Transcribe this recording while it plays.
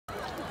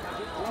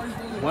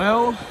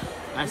Well,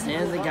 that's the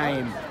end of the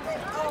game.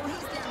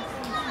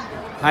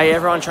 Hey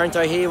everyone,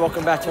 Trento here.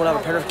 Welcome back to another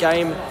Penrith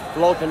game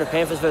vlog. Penrith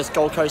Panthers versus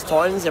Gold Coast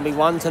Titans, and we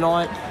won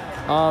tonight.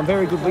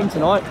 Very good win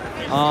tonight.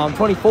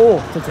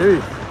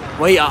 24-2.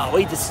 We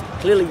just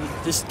clearly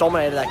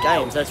dominated that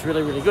game, so that's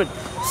really, really good.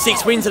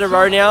 6 wins in a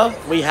row now.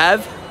 We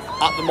have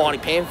up the mighty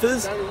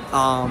Panthers.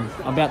 I'm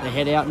about to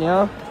head out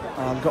now.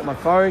 Got my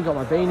phone, got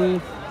my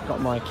beanie,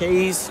 got my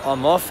keys.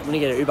 I'm off. I'm gonna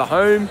get an Uber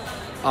home.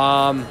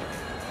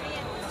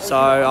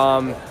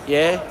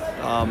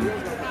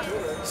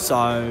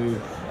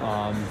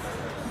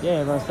 Yeah,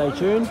 everyone stay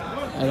tuned,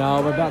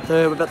 and we're about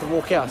to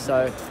walk out.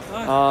 So,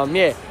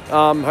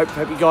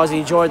 hope you guys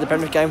enjoyed the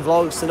Penrith game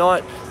vlogs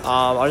tonight.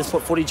 I just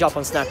put footage up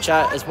on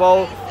Snapchat as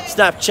well.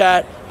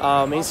 Snapchat,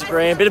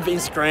 Instagram, bit of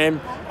Instagram.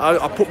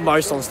 I put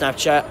most on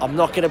Snapchat. I'm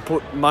not gonna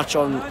put much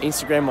on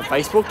Instagram or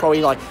Facebook.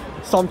 Probably like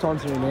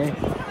sometimes here and there.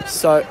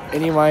 So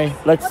anyway,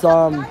 let's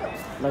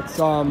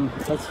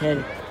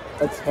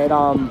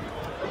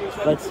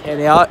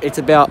head out. It's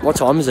about, what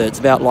time is it? It's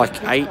about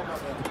like 8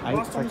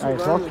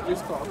 o'clock.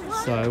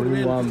 So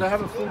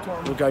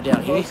we'll go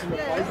down here.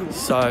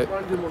 So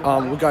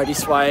we'll go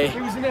this way.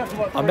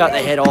 I'm about to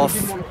head off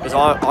because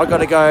I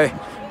gotta go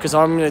because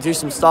I'm gonna do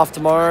some stuff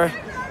tomorrow.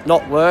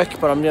 Not work,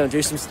 but I'm gonna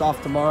do some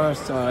stuff tomorrow.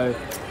 So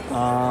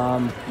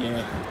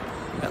yeah,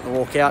 about to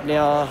walk out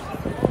now.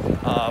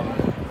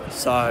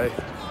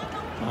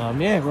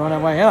 Yeah, we're on our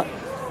way out.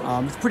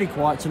 It's pretty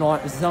quiet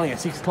tonight. This is only a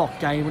 6 o'clock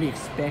game. What do you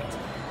expect?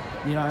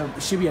 You know,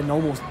 it should be a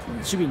normal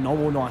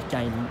night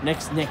game.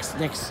 Next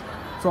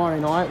Friday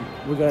night,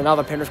 we've got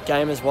another Penrith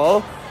game as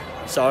well.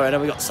 So, and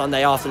then we got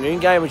Sunday afternoon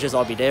game, which is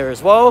I'll be there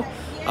as well.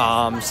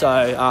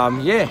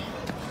 Yeah.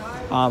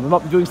 We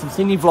might be doing some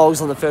Sydney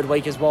vlogs on the 3rd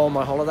week as well on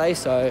my holiday.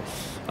 So,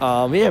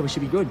 yeah, we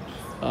should be good.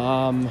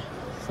 But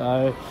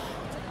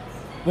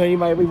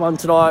anyway, we won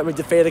tonight. We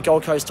defeated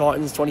Gold Coast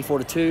Titans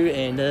 24-2,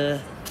 and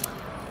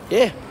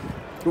yeah,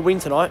 good win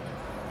tonight.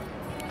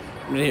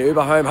 I'm gonna get an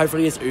Uber home.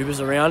 Hopefully there's Ubers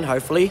around.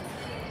 Hopefully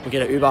we'll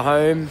get an Uber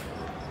home.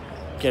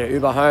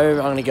 I'm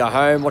gonna go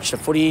home, watch the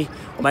footy,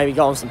 or maybe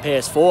go on some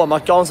PS4. I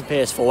might go on some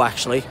PS4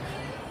 actually.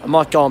 I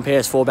might go on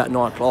PS4 about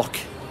 9 o'clock.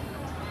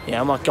 Yeah,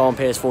 I might go on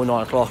PS4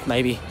 9 o'clock.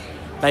 Maybe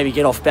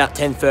get off about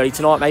 10:30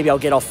 tonight. Maybe I'll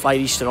get off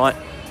late-ish tonight.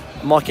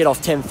 I might get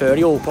off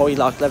 10:30 or probably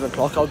like 11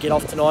 o'clock. I'll get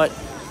off tonight.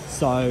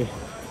 So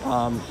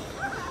yeah,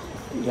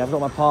 I've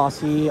got my pass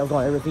here. I've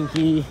got everything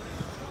here.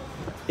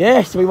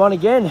 Yeah, so we won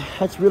again.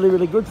 That's really,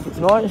 really good for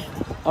tonight.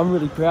 I'm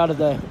really proud of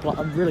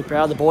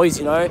the boys.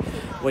 You know,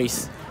 we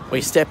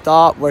stepped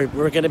up. We're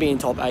going to be in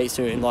top 8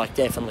 soon, like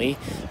definitely.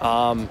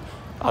 I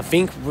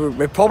think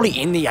we're probably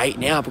in the 8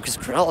 now because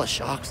Cronulla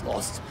Sharks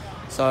lost.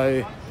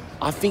 So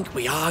I think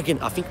we are in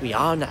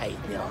the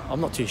 8 now.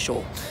 I'm not too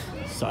sure.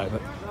 So,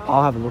 but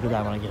I'll have a look at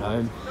that when I get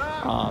home.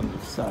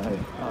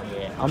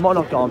 Yeah, I might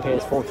not go on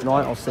PS4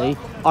 tonight. I'll see.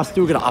 I'm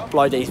still going to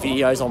upload these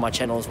videos on my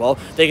channel as well.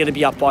 They're going to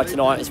be up by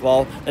tonight as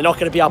well. They're not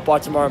going to be up by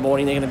tomorrow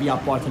morning. They're going to be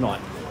up by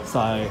tonight. So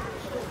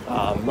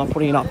I'm not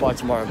putting it up by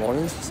tomorrow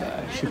morning. So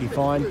it should be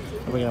fine.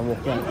 And we're going to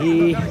walk out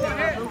here,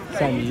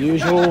 same as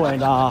usual,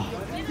 and I'm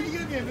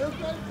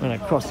going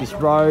to cross this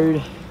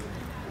road.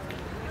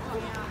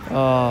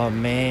 Oh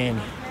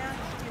man,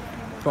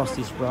 cross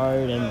this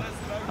road and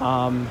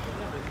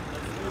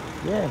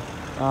yeah.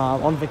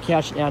 On the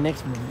couch. Our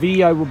next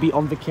video will be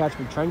on the couch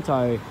with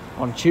Trento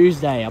on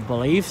Tuesday, I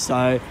believe.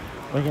 So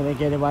we're gonna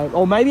get away,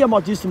 or maybe I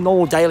might do some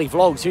normal daily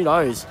vlogs. Who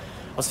knows?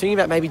 I was thinking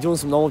about maybe doing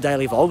some normal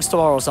daily vlogs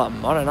tomorrow or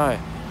something. I don't know.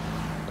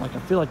 Like I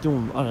feel like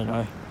doing, I don't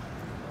know,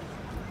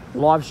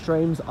 live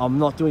streams. I'm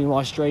not doing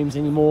live streams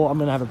anymore. I'm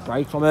gonna have a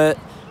break from it.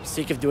 I'm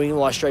sick of doing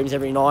live streams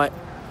every night.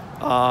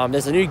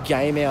 There's a new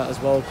game out as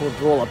well called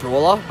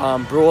Brawlhalla.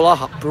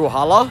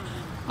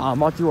 I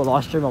might do a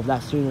live stream of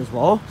that soon as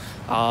well.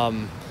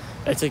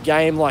 It's a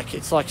game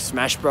it's like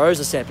Smash Bros,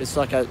 except it's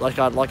like a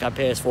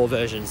PS4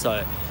 version, so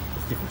it's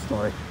a different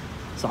story.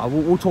 So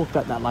we'll talk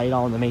about that later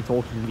on the Me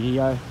Talking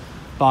video.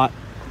 But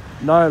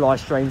no live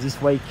streams this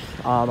week.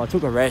 I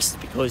took a rest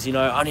because, you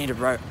know, I need a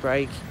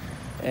break.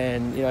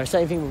 And, you know,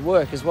 same thing with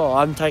work as well.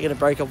 I'm taking a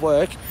break of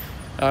work.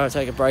 I'm going to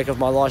take a break of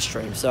my live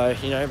stream. So,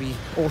 you know, it'd be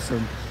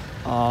awesome.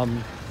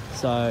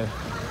 So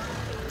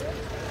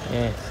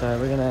yeah, so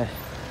we're gonna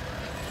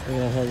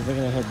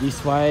head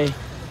this way.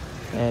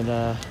 And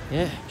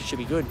yeah, should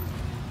be good.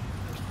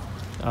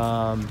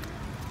 End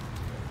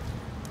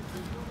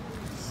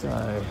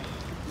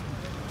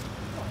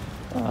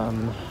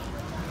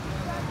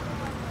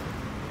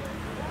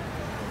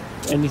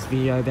this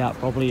video about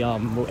probably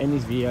I'm going to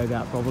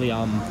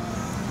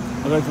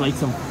delete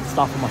some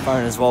stuff on my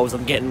phone as well, because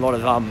I'm getting a lot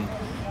of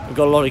I've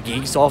got a lot of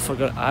gigs off.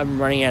 I'm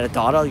running out of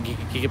data,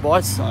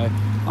 gigabytes, so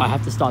I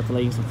have to start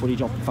deleting some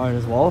footage off the phone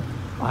as well.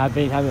 I have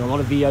been having a lot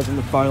of videos on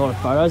the phone, a lot of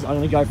photos. I'm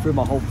going to go through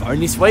my whole phone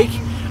this week.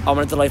 I'm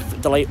going to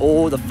delete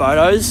all the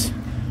photos,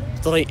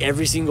 delete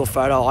every single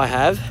photo I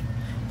have,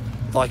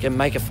 and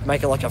make it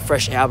like a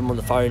fresh album on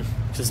the phone.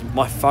 Because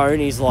my phone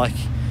is like,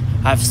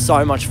 I have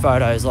so much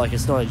photos, like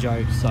it's not a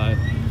joke. So I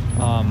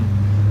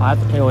have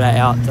to clear all that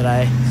out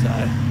today. So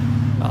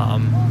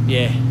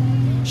yeah,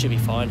 should be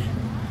fine.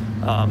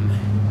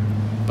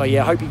 But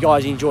yeah, I hope you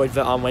guys enjoyed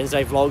the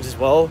Wednesday vlogs as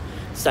well,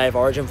 State of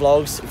Origin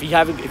vlogs. If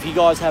you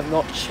guys have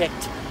not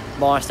checked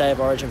my State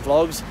of Origin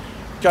vlogs,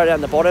 go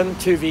down the bottom.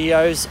 2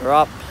 videos are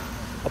up.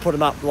 I put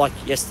them up like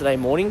yesterday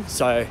morning,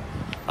 so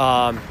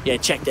yeah,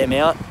 check them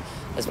out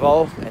as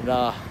well.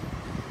 And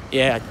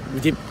yeah,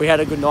 we had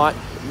a good night.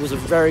 It was a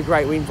very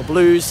great win for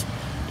Blues.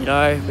 You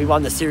know, we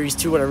won the series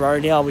 2 in a row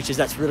now,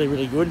 that's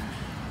really good.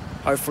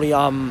 Hopefully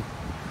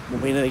we'll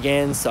win it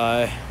again.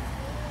 So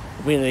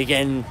we'll win it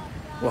again.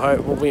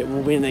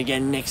 We'll win it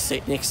again next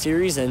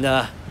series, and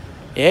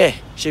yeah,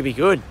 should be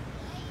good.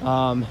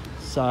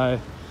 So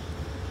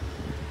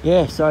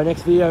yeah, so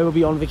next video will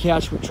be on the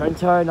couch with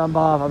Trento.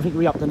 I think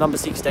we're up to number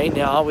 16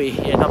 now, are we?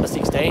 Yeah, number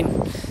 16.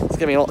 There's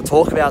gonna be a lot to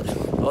talk about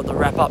the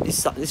wrap up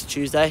this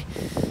Tuesday.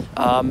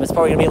 It's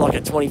probably gonna be like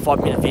a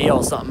 25-minute video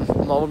or something.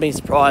 I wouldn't be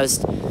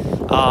surprised.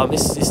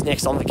 This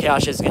next on the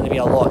couch is gonna be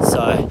a lot.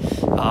 So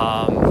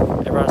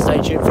everyone stay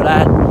tuned for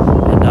that.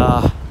 And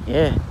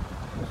yeah.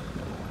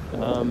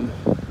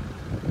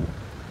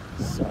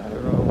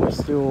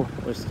 So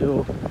we're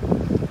still.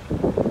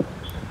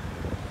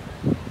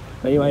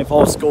 But anyway, if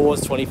all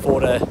scores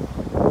 24 to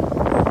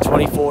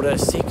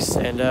 6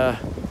 and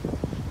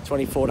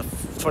 24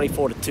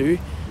 to 2.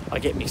 I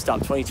get mixed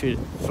up,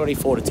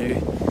 24 to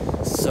 2.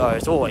 So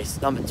it's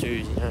always number 2,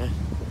 you know.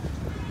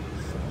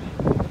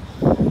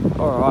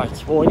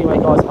 Alright, well anyway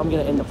guys, I'm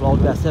going to end the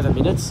vlog about 7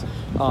 minutes.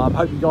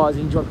 Hope you guys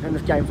enjoyed the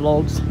Penrith game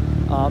vlogs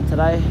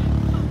today.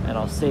 And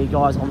I'll see you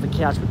guys on the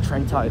couch with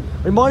Trento.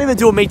 We might even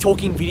do a me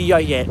talking video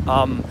yet.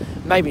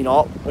 Maybe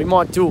not. We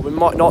might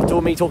not do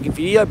a me talking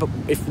video, but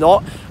if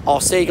not, I'll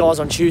see you guys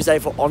on Tuesday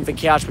on the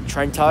couch with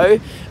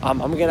Trento. I'm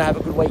going to have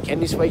a good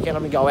weekend this weekend.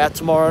 I'm going to go out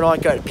tomorrow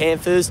night, go to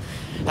Panthers,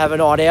 have a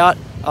night out.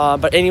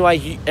 But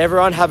anyway,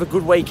 everyone have a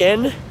good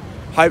weekend.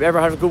 Hope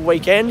everyone have a good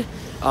weekend.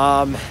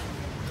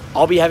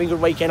 I'll be having a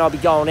good weekend. I'll be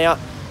going out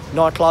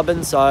night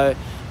clubbing. So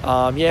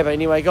yeah, but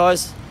anyway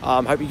guys,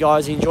 hope you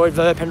guys enjoyed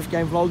the Penrith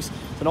game vlogs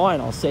tonight,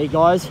 and I'll see you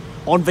guys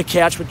on the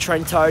couch with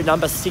Trento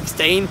number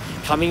 16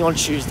 coming on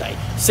Tuesday.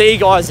 See you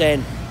guys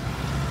then.